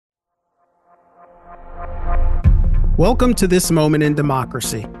Welcome to This Moment in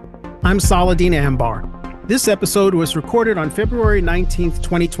Democracy. I'm Saladin Ambar. This episode was recorded on February 19th,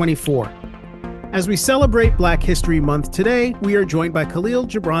 2024. As we celebrate Black History Month today, we are joined by Khalil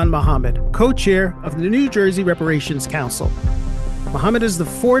Gibran Muhammad, co-chair of the New Jersey Reparations Council. Muhammad is the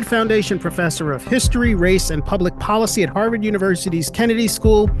Ford Foundation Professor of History, Race, and Public Policy at Harvard University's Kennedy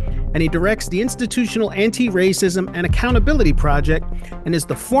School, and he directs the Institutional Anti-Racism and Accountability Project and is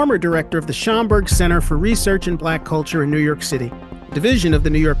the former director of the Schomburg Center for Research in Black Culture in New York City, a division of the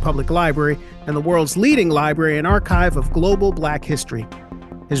New York Public Library and the world's leading library and archive of global Black history.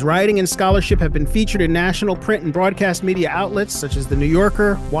 His writing and scholarship have been featured in national print and broadcast media outlets such as The New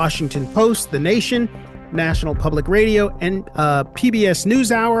Yorker, Washington Post, The Nation, National Public Radio, and PBS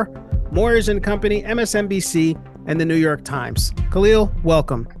NewsHour, Moyers and Company, MSNBC, and The New York Times. Khalil,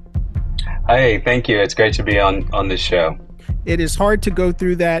 welcome. Hey, thank you. It's great to be on this show. It is hard to go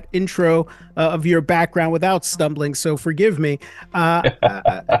through that intro of your background without stumbling, so forgive me. I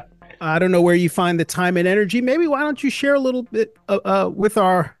don't know where you find the time and energy. Maybe why don't you share a little bit with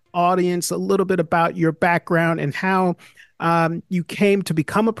our audience, a little bit about your background and how you came to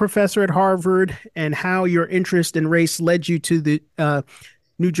become a professor at Harvard and how your interest in race led you to the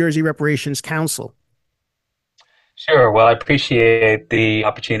New Jersey Reparations Council. Sure. Well, I appreciate the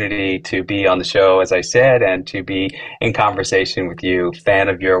opportunity to be on the show, as I said, and to be in conversation with you. Fan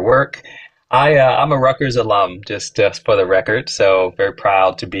of your work. I'm a Rutgers alum, just for the record, so very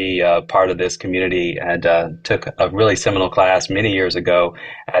proud to be part of this community, and took a really seminal class many years ago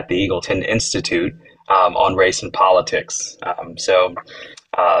at the Eagleton Institute on race and politics. So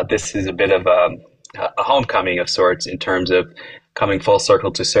this is a bit of a homecoming of sorts in terms of coming full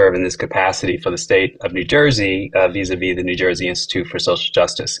circle to serve in this capacity for the state of New Jersey vis-a-vis the New Jersey Institute for Social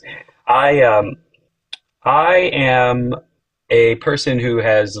Justice. I am a person who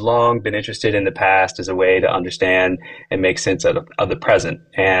has long been interested in the past as a way to understand and make sense of the present.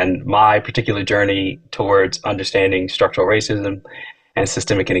 And my particular journey towards understanding structural racism and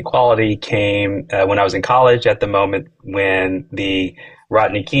systemic inequality came when I was in college, at the moment when the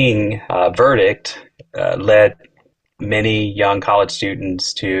Rodney King verdict led many young college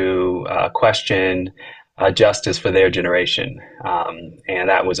students to question justice for their generation. And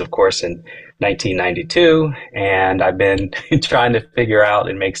that was, of course, in 1992. And I've been trying to figure out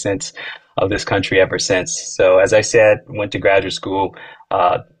and make sense of this country ever since. So as I said, went to graduate school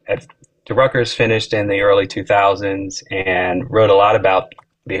at Rutgers, finished in the early 2000s, and wrote a lot about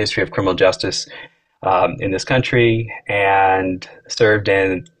the history of criminal justice in this country, and served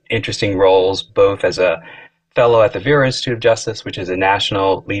in interesting roles both as a fellow at the Vera Institute of Justice, which is a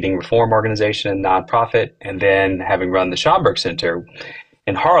national leading reform organization and nonprofit, and then having run the Schomburg Center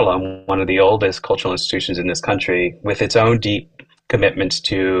in Harlem, one of the oldest cultural institutions in this country, with its own deep commitments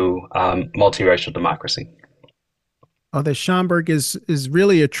to multiracial democracy. Oh, the Schomburg is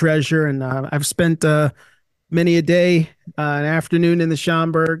really a treasure, and I've spent many a day, an afternoon in the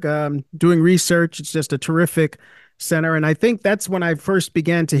Schomburg doing research. It's just a terrific center, and I think that's when I first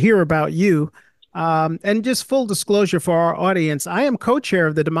began to hear about you. And just full disclosure for our audience, I am co-chair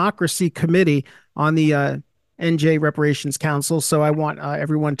of the Democracy Committee on the NJ Reparations Council, so I want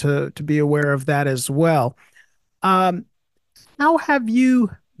everyone to be aware of that as well. How have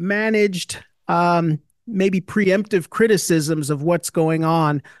you managed maybe preemptive criticisms of what's going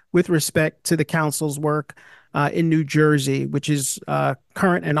on with respect to the council's work in New Jersey, which is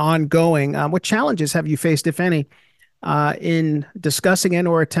current and ongoing? What challenges have you faced, if any, in discussing and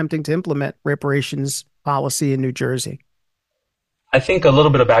or attempting to implement reparations policy in New Jersey? I think a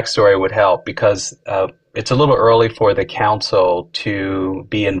little bit of backstory would help, because it's a little early for the council to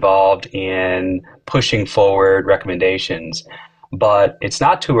be involved in pushing forward recommendations, but it's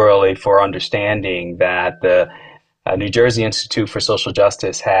not too early for understanding that the New Jersey Institute for Social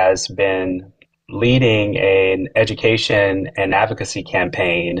Justice has been leading an education and advocacy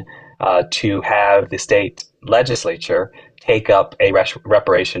campaign to have the state legislature take up a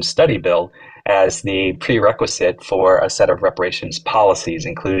reparations study bill as the prerequisite for a set of reparations policies,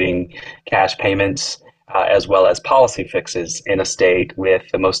 including cash payments, as well as policy fixes in a state with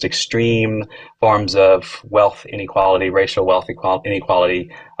the most extreme forms of wealth inequality, racial wealth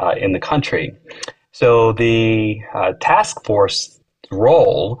inequality in the country. So the task force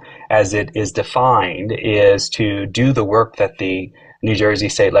role, as it is defined, is to do the work that the New Jersey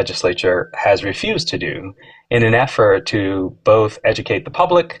State Legislature has refused to do in an effort to both educate the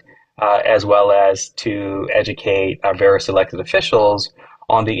public as well as to educate our various elected officials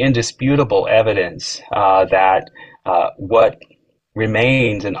on the indisputable evidence that what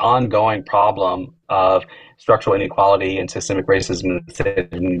remains an ongoing problem of structural inequality and systemic racism in the state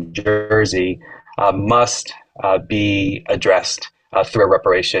of New Jersey must be addressed through a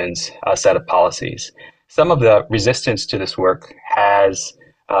reparations set of policies. Some of the resistance to this work has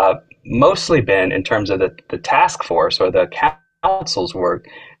mostly been in terms of the task force or the council's work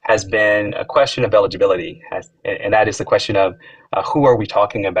has been a question of eligibility, and that is the question of who are we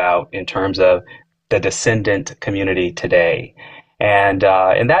talking about in terms of the descendant community today. And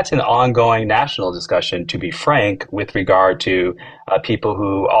that's an ongoing national discussion, to be frank, with regard to people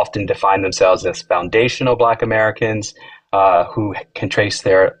who often define themselves as foundational Black Americans, who can trace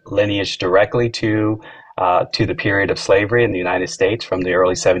their lineage directly to the period of slavery in the United States from the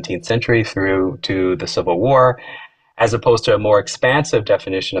early 17th century through to the Civil War, as opposed to a more expansive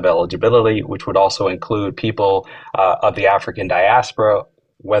definition of eligibility, which would also include people of the African diaspora,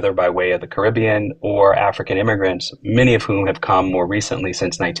 whether by way of the Caribbean or African immigrants, many of whom have come more recently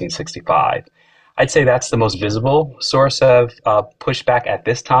since 1965. I'd say that's the most visible source of pushback at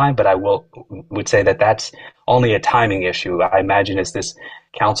this time, but would say that that's only a timing issue. I imagine as this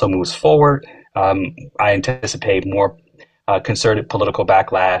council moves forward, I anticipate more concerted political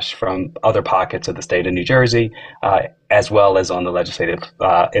backlash from other pockets of the state of New Jersey, as well as on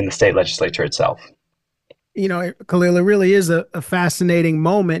the in the state legislature itself. Khalil, it really is a fascinating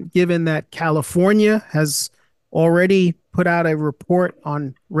moment given that California has already put out a report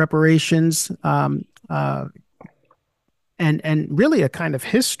on reparations, and really a kind of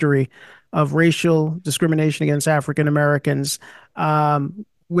history of racial discrimination against African Americans,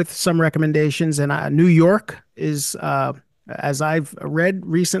 with some recommendations. And New York is, as I've read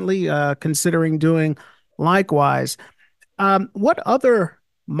recently, considering doing likewise. What other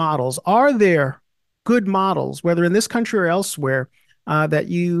models are there, good models, whether in this country or elsewhere, that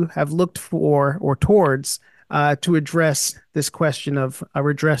you have looked for or towards to address this question of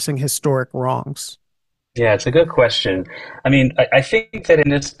redressing historic wrongs? Yeah, it's a good question. I mean, I think that in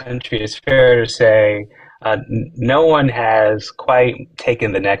this country, it's fair to say no one has quite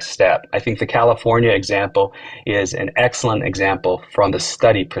taken the next step. I think the California example is an excellent example from the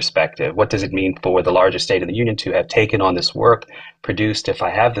study perspective. What does it mean for the largest state in the union to have taken on this work, produced, if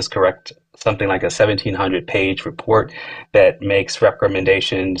I have this correct, something like a 1,700-page report that makes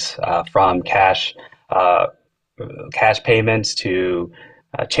recommendations from cash payments to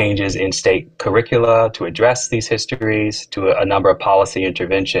changes in state curricula to address these histories, to a number of policy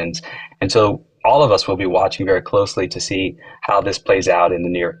interventions. And so all of us will be watching very closely to see how this plays out in the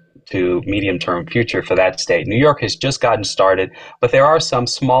near to medium term future for that state. New York has just gotten started, but there are some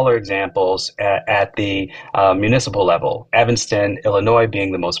smaller examples at the municipal level. Evanston, Illinois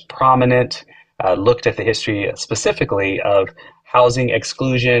being the most prominent, looked at the history specifically of housing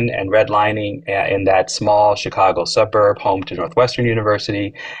exclusion and redlining in that small Chicago suburb home to Northwestern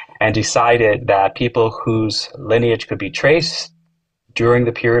University, and decided that people whose lineage could be traced during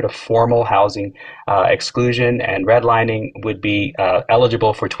the period of formal housing exclusion and redlining would be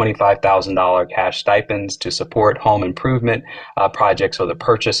eligible for $25,000 cash stipends to support home improvement projects or the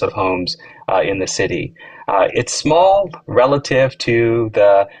purchase of homes in the city. It's small relative to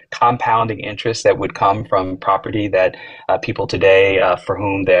the compounding interest that would come from property that people today, for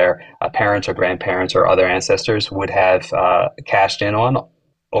whom their parents or grandparents or other ancestors would have cashed in on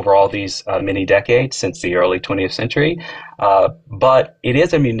over all these many decades since the early 20th century. But it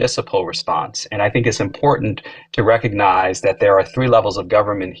is a municipal response. And I think it's important to recognize that there are three levels of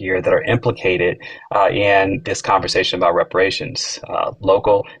government here that are implicated in this conversation about reparations: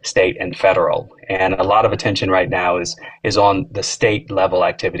 local, state, and federal. And a lot of attention right now is on the state level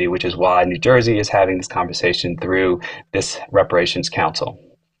activity, which is why New Jersey is having this conversation through this reparations council.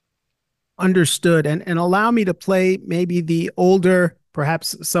 Understood. And allow me to play maybe the older,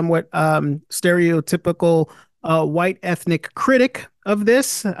 perhaps somewhat stereotypical white ethnic critic of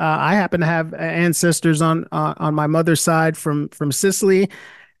this. I happen to have ancestors on my mother's side from Sicily,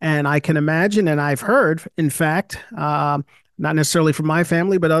 and I can imagine, and I've heard, in fact, not necessarily from my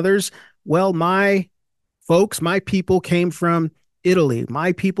family, but others. Well, my folks, my people came from Italy.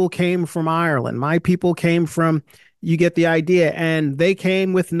 My people came from Ireland. My people came from, you get the idea, and they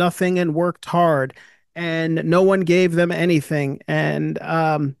came with nothing and worked hard, and no one gave them anything. And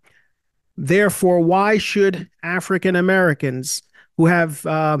therefore, why should African Americans, who have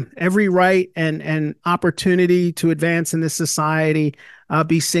every right and opportunity to advance in this society,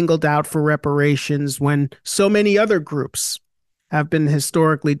 be singled out for reparations when so many other groups have been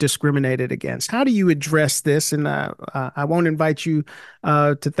historically discriminated against? How do you address this? And I won't invite you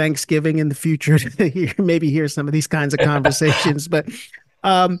to Thanksgiving in the future to maybe hear some of these kinds of conversations, but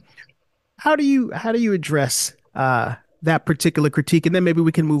how do you address that particular critique, and then maybe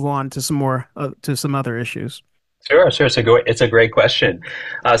we can move on to some other issues. Sure. It's a great question.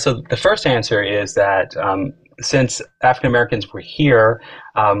 So the first answer is that since African Americans were here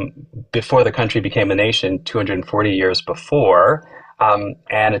before the country became a nation 240 years before,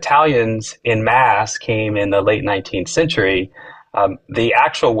 and Italians in mass came in the late 19th century, the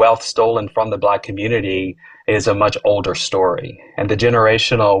actual wealth stolen from the Black community is a much older story. And the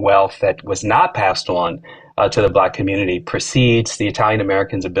generational wealth that was not passed on to the Black community precedes the Italian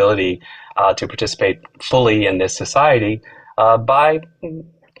Americans' ability to participate fully in this society by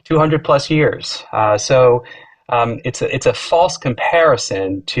 200 plus years. It's a false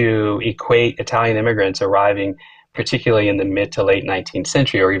comparison to equate Italian immigrants arriving particularly in the mid to late 19th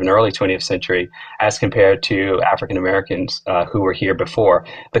century or even early 20th century as compared to African Americans who were here before.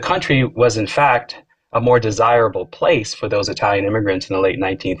 The country was in fact a more desirable place for those Italian immigrants in the late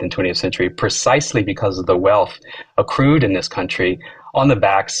 19th and 20th century precisely because of the wealth accrued in this country on the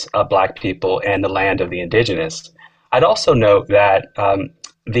backs of Black people and the land of the indigenous. I'd also note that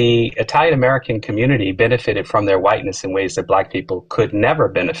the Italian American community benefited from their whiteness in ways that Black people could never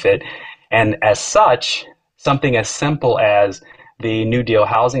benefit. And as such, something as simple as the New Deal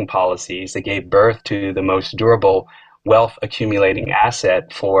housing policies that gave birth to the most durable wealth accumulating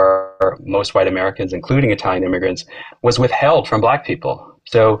asset for most white Americans, including Italian immigrants, was withheld from Black people.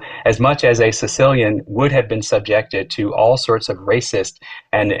 So as much as a Sicilian would have been subjected to all sorts of racist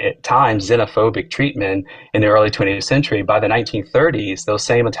and at times xenophobic treatment in the early 20th century, by the 1930s, those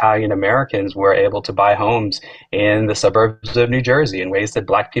same Italian Americans were able to buy homes in the suburbs of New Jersey in ways that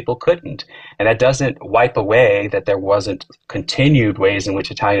Black people couldn't. And that doesn't wipe away that there wasn't continued ways in which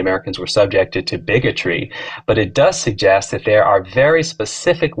Italian Americans were subjected to bigotry, but it does suggest that there are very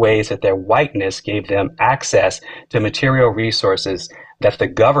specific ways that their whiteness gave them access to material resources that the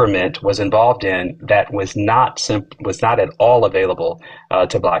government was involved in that was not at all available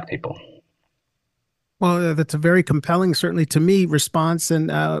to Black people. Well, that's a very compelling, certainly to me, response,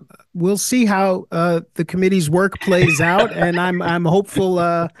 and we'll see how the committee's work plays out. And I'm hopeful,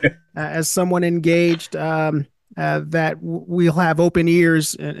 as someone engaged, that we'll have open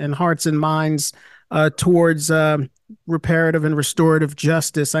ears and hearts and minds towards reparative and restorative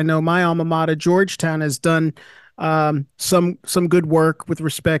justice. I know my alma mater, Georgetown, has done some good work with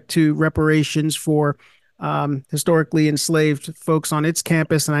respect to reparations for historically enslaved folks on its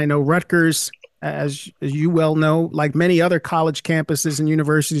campus, and I know Rutgers, as you well know, like many other college campuses and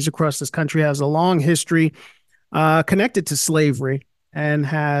universities across this country, has a long history connected to slavery and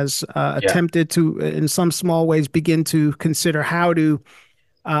has attempted to, in some small ways, begin to consider how to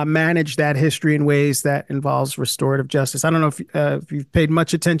manage that history in ways that involves restorative justice. I don't know if you've paid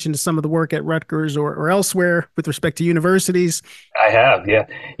much attention to some of the work at Rutgers or elsewhere with respect to universities. I have, yeah.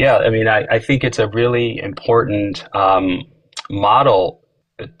 Yeah, I mean, I think it's a really important model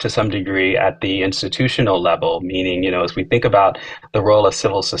to some degree at the institutional level, meaning, as we think about the role of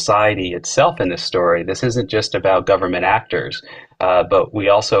civil society itself in this story, this isn't just about government actors, but we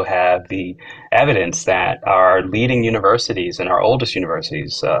also have the evidence that our leading universities and our oldest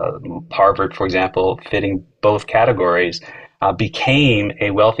universities, Harvard, for example, fitting both categories, became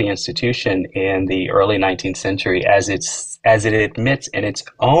a wealthy institution in the early 19th century as it admits in its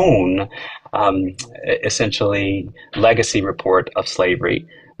own essentially legacy report of slavery,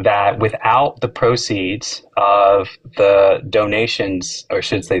 that without the proceeds of the donations, or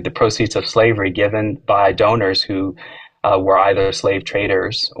should say the proceeds of slavery given by donors who were either slave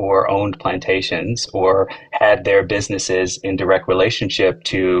traders or owned plantations or had their businesses in direct relationship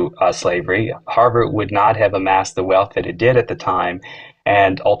to slavery, Harvard would not have amassed the wealth that it did at the time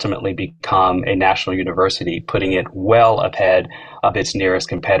and ultimately become a national university, putting it well ahead of its nearest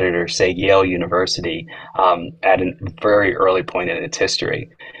competitor, say Yale University, at a very early point in its history.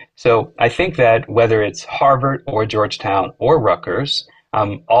 So I think that whether it's Harvard or Georgetown or Rutgers,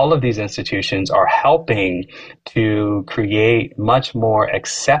 all of these institutions are helping to create much more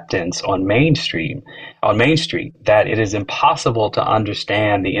acceptance on Main Street, that it is impossible to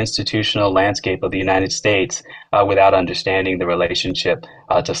understand the institutional landscape of the United States without understanding the relationship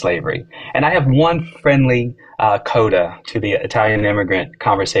to slavery. And I have one friendly coda to the Italian immigrant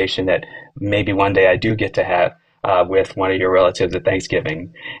conversation that maybe one day I do get to have with one of your relatives at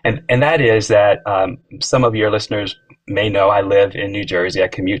Thanksgiving. And that is that some of your listeners may know I live in New Jersey. I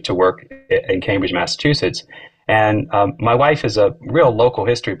commute to work in Cambridge, Massachusetts. And my wife is a real local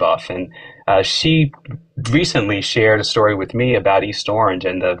history buff. And she recently shared a story with me about East Orange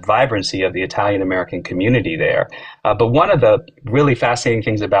and the vibrancy of the Italian American community there. But one of the really fascinating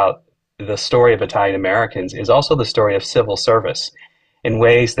things about the story of Italian Americans is also the story of civil service in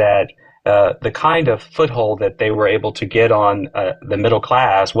ways that the kind of foothold that they were able to get on the middle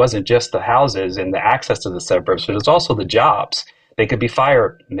class wasn't just the houses and the access to the suburbs, but it was also the jobs They could be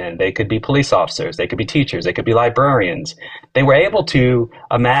firemen, they could be police officers, they could be teachers, they could be librarians. They were able to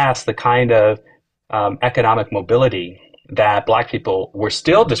amass the kind of economic mobility that black people were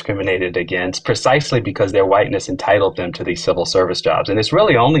still discriminated against precisely because their whiteness entitled them to these civil service jobs. And it's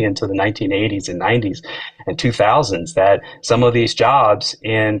really only into the 1980s and 90s and 2000s that some of these jobs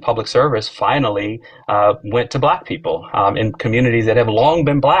in public service finally went to black people in communities that have long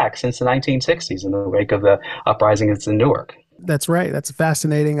been black since the 1960s in the wake of the uprisings in Newark. That's right. That's a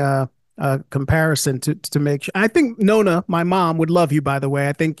fascinating comparison to make sure. I think Nona, my mom, would love you. By the way,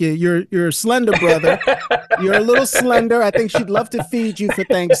 I think you're a slender brother. You're a little slender. I think she'd love to feed you for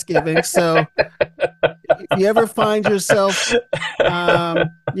Thanksgiving. So if you ever find yourself, on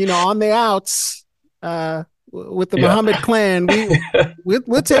the outs with the Yeah. Muhammad clan,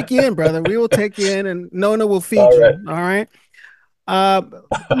 we'll take you in, brother. We will take you in, and Nona will feed All right. you. All right. Uh,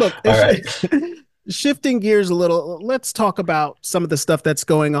 Look, All right. shifting gears a little, let's talk about some of the stuff that's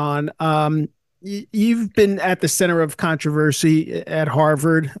going on. You've been at the center of controversy at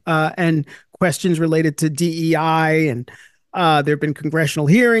Harvard and questions related to DEI, and there have been congressional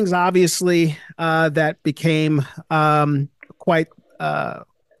hearings, obviously, that became quite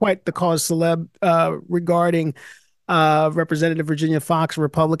quite the cause celeb regarding Representative Virginia Fox, a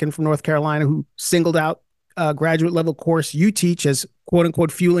Republican from North Carolina, who singled out graduate level course you teach as quote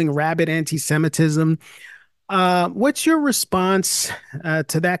unquote fueling rabid anti-Semitism. What's your response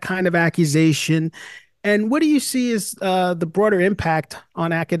to that kind of accusation? And what do you see as the broader impact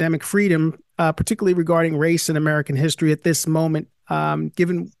on academic freedom, particularly regarding race and American history at this moment,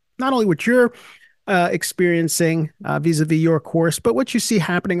 given not only what you're experiencing vis-a-vis your course, but what you see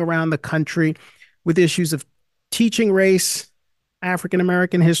happening around the country with issues of teaching race, African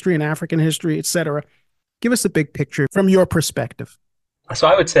American history and African history, et cetera? Give us a big picture from your perspective. So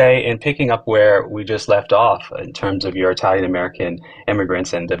I would say, in picking up where we just left off in terms of your Italian American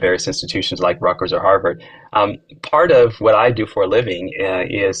immigrants and the various institutions like Rutgers or Harvard, part of what I do for a living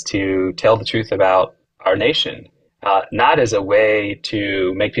is to tell the truth about our nation, not as a way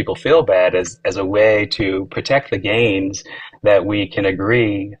to make people feel bad, as a way to protect the gains that we can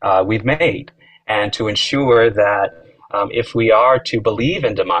agree we've made, and to ensure that if we are to believe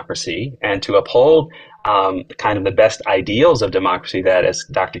in democracy and to uphold kind of the best ideals of democracy that, as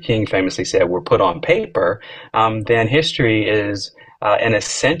Dr. King famously said, were put on paper, then history is an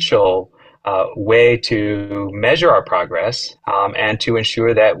essential way to measure our progress and to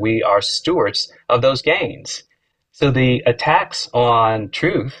ensure that we are stewards of those gains. So the attacks on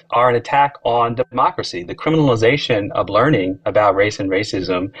truth are an attack on democracy. The criminalization of learning about race and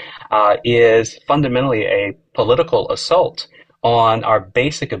racism is fundamentally a political assault on our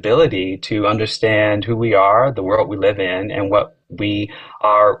basic ability to understand who we are, the world we live in, and what we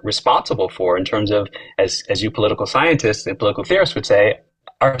are responsible for in terms of, as you political scientists and political theorists would say,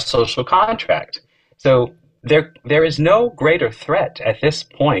 our social contract. So there is no greater threat at this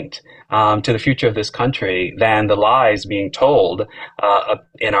point to the future of this country than the lies being told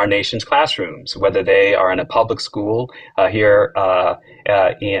in our nation's classrooms, whether they are in a public school here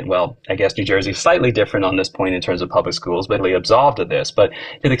well, I guess New Jersey is slightly different on this point in terms of public schools, but really absolved of this. But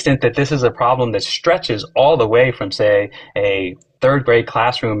to the extent that this is a problem that stretches all the way from, say, a third grade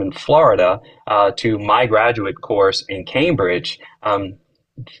classroom in Florida to my graduate course in Cambridge,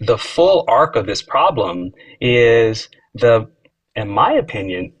 the full arc of this problem is in my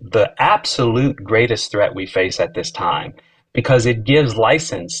opinion, the absolute greatest threat we face at this time, because it gives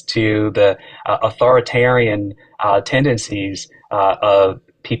license to the authoritarian tendencies of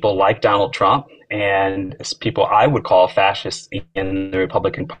people like Donald Trump and people I would call fascists in the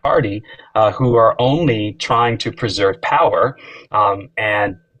Republican Party, who are only trying to preserve power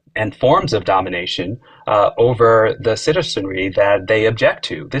and forms of domination over the citizenry that they object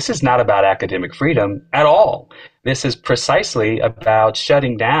to. This is not about academic freedom at all. This is precisely about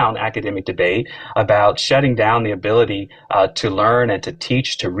shutting down academic debate, about shutting down the ability to learn and to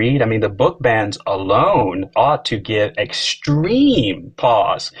teach, to read. I mean, the book bans alone ought to give extreme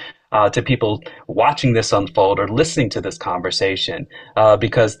pause to people watching this unfold or listening to this conversation,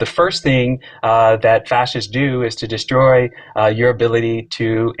 because the first thing that fascists do is to destroy your ability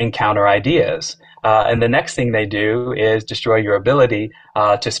to encounter ideas. And the next thing they do is destroy your ability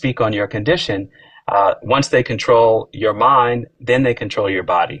to speak on your condition. Once they control your mind, then they control your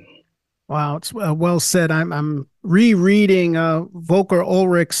body. Wow, it's well said. I'm rereading Volker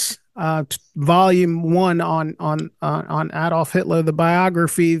Ulrich's volume one on Adolf Hitler, the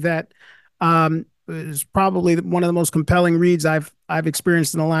biography that is probably one of the most compelling reads I've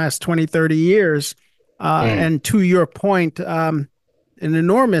experienced in the last 20, 30 years. Mm. And to your point, an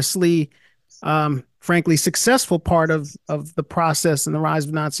enormously frankly successful part of the process and the rise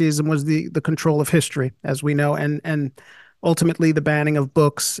of Nazism was the control of history, as we know, and ultimately the banning of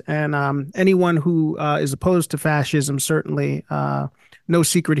books. And anyone who is opposed to fascism certainly. No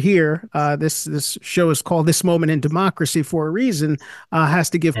secret here. This show is called "This Moment in Democracy" for a reason. Has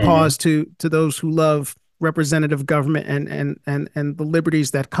to give Hmm. pause to those who love representative government and the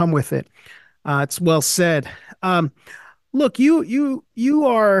liberties that come with it. It's well said. Um, Look, you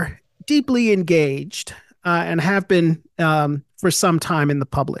are deeply engaged and have been for some time in the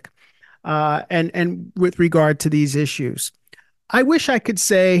public, and with regard to these issues. I wish I could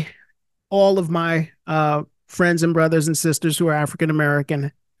say all of my friends and brothers and sisters who are African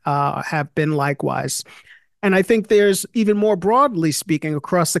American have been likewise. And I think there's, even more broadly speaking,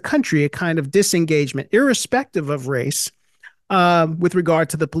 across the country, a kind of disengagement, irrespective of race, with regard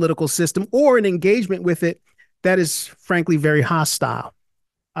to the political system, or an engagement with it that is frankly very hostile.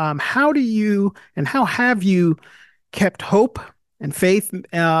 How do you and how have you kept hope and faith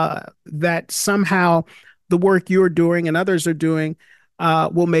that somehow the work you're doing and others are doing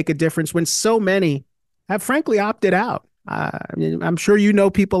will make a difference when so many have frankly opted out? I mean, I'm sure you know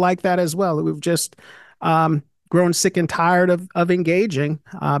people like that as well, who've just grown sick and tired of engaging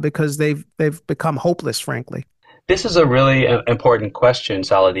because they've become hopeless, frankly. This is a really important question,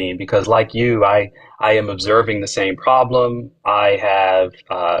 Saladin, because like you, I am observing the same problem. I have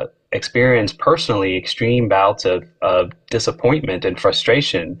experienced personally extreme bouts of disappointment and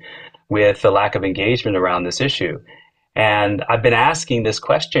frustration with the lack of engagement around this issue. And I've been asking this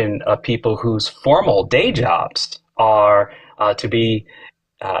question of people whose formal day jobs are to be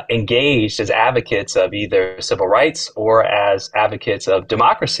engaged as advocates of either civil rights or as advocates of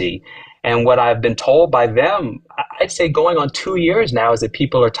democracy. And what I've been told by them, I'd say going on 2 years now, is that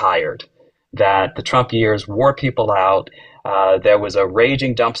people are tired, that the Trump years wore people out. There was a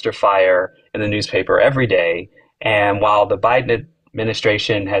raging dumpster fire in the newspaper every day. And while the Biden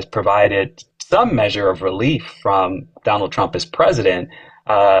administration has provided some measure of relief from Donald Trump as president,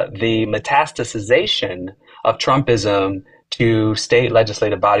 the metastasization of Trumpism to state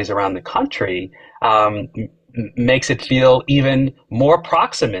legislative bodies around the country makes it feel even more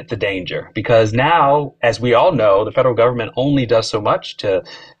proximate to danger, because now, as we all know, the federal government only does so much to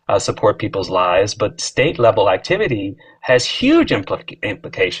support people's lives, but state level activity has huge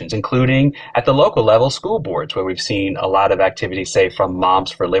implications, including at the local level, school boards, where we've seen a lot of activity, say, from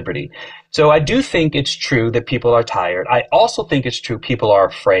Moms for Liberty. So I do think it's true that people are tired. I also think it's true people are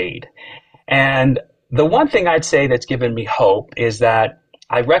afraid. And the one thing I'd say that's given me hope is that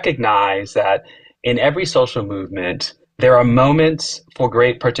I recognize that in every social movement, there are moments for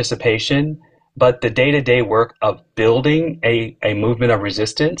great participation, but the day to day work of building a movement of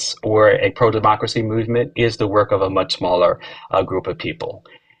resistance or a pro democracy movement is the work of a much smaller group of people.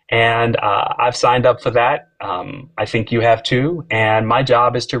 And I've signed up for that. I think you have too. And my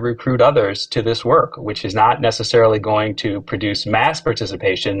job is to recruit others to this work, which is not necessarily going to produce mass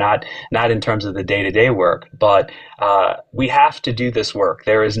participation, not in terms of the day to day work, but we have to do this work.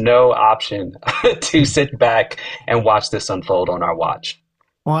 There is no option to sit back and watch this unfold on our watch.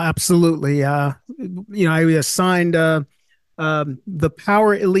 Well, absolutely. I assigned The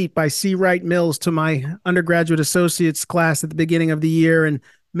Power Elite by C. Wright Mills to my undergraduate associates class at the beginning of the year. And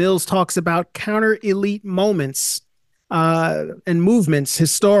Mills talks about counter elite moments and movements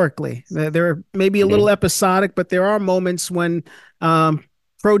historically. They're maybe a little Mhm. episodic, but there are moments when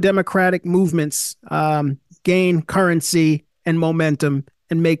pro democratic movements gain currency and momentum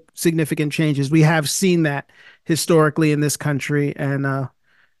and make significant changes. We have seen that historically in this country. And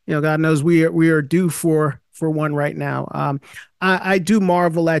God knows we are due for one right now. I do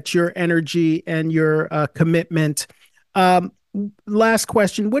marvel at your energy and your commitment. Um, Last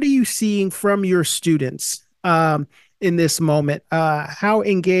question: what are you seeing from your students in this moment? How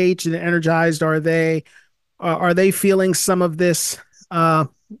engaged and energized are they? Are they feeling some of this uh,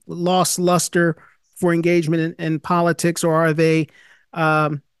 lost luster for engagement in politics, or are they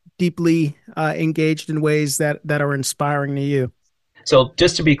um, deeply engaged in ways that are inspiring to you? So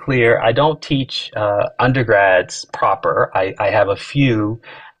just to be clear, I don't teach undergrads proper. I have a few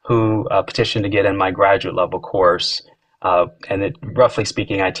who petition to get in my graduate level course. Roughly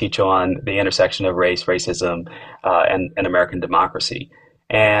speaking, I teach on the intersection of race, racism, and American democracy.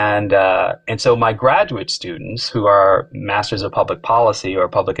 And so my graduate students, who are masters of public policy or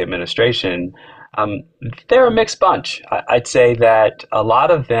public administration, they're a mixed bunch. I'd say that a lot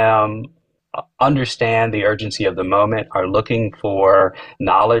of them understand the urgency of the moment, are looking for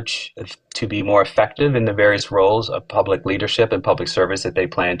knowledge to be more effective in the various roles of public leadership and public service that they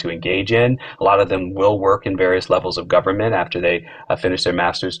plan to engage in. A lot of them will work in various levels of government after they finish their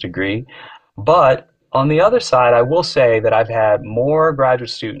master's degree. But On the other side, I will say that I've had more graduate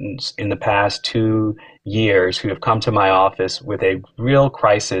students in the past 2 years who have come to my office with a real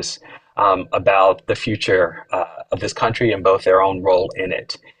crisis about the future of this country and both their own role in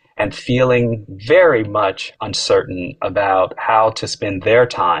it, and feeling very much uncertain about how to spend their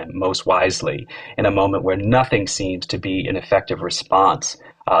time most wisely in a moment where nothing seems to be an effective response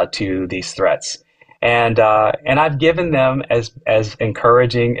to these threats. And I've given them as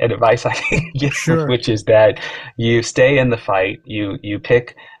encouraging advice I can give, Sure. which is that you stay in the fight, you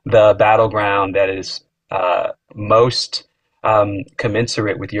pick the battleground that is most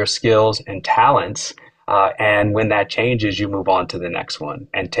commensurate with your skills and talents. And when that changes, you move on to the next one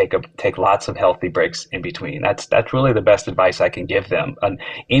and take lots of healthy breaks in between. That's really the best advice I can give them. And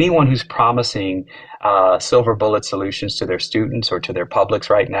anyone who's promising silver bullet solutions to their students or to their publics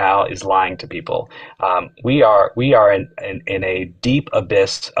right now is lying to people. We are in a deep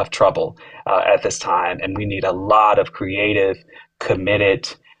abyss of trouble at this time, and we need a lot of creative,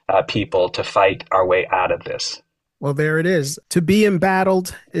 committed people to fight our way out of this. Well, there it is. To be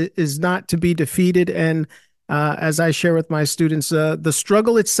embattled is not to be defeated. And as I share with my students, the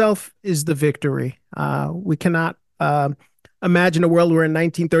struggle itself is the victory. We cannot imagine a world where in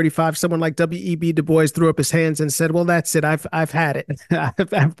 1935, someone like W.E.B. Du Bois threw up his hands and said, well, that's it. I've had it.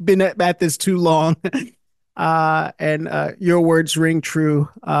 I've been at this too long. And your words ring true.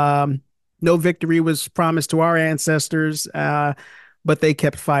 No victory was promised to our ancestors. But they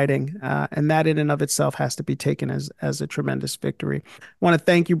kept fighting. And that in and of itself has to be taken as a tremendous victory. I want to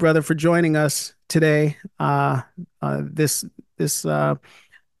thank you, brother, for joining us today, this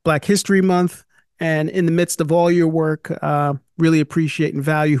Black History Month. And in the midst of all your work, really appreciate and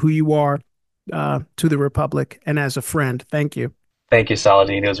value who you are to the Republic and as a friend. Thank you. Thank you,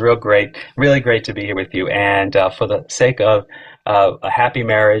 Saladin. It was really great to be here with you. And for the sake of a happy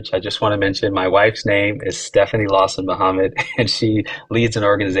marriage, I just want to mention my wife's name is Stephanie Lawson Muhammad, and she leads an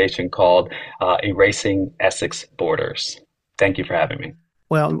organization called Erasing Essex Borders. Thank you for having me.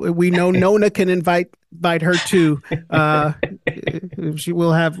 Well, we know Nona can invite her too.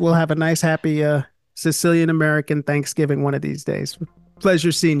 We'll have a nice, happy Sicilian American Thanksgiving one of these days.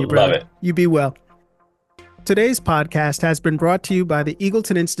 Pleasure seeing you, brother. Love it. You be well. Today's podcast has been brought to you by the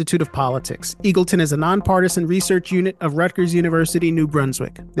Eagleton Institute of Politics. Eagleton is a nonpartisan research unit of Rutgers University, New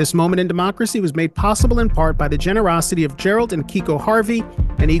Brunswick. This moment in democracy was made possible in part by the generosity of Gerald and Kiko Harvey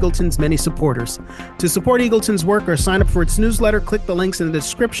and Eagleton's many supporters. To support Eagleton's work or sign up for its newsletter, click the links in the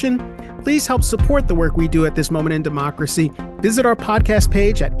description. Please help support the work we do at This Moment in Democracy. Visit our podcast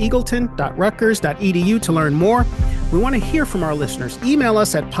page at eagleton.rutgers.edu to learn more. We want to hear from our listeners. Email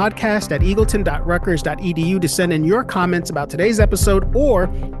us at podcast@eagleton.rutgers.edu to send in your comments about today's episode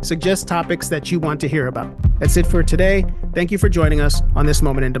or suggest topics that you want to hear about. That's it for today. Thank you for joining us on This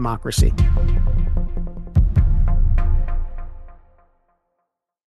Moment in Democracy.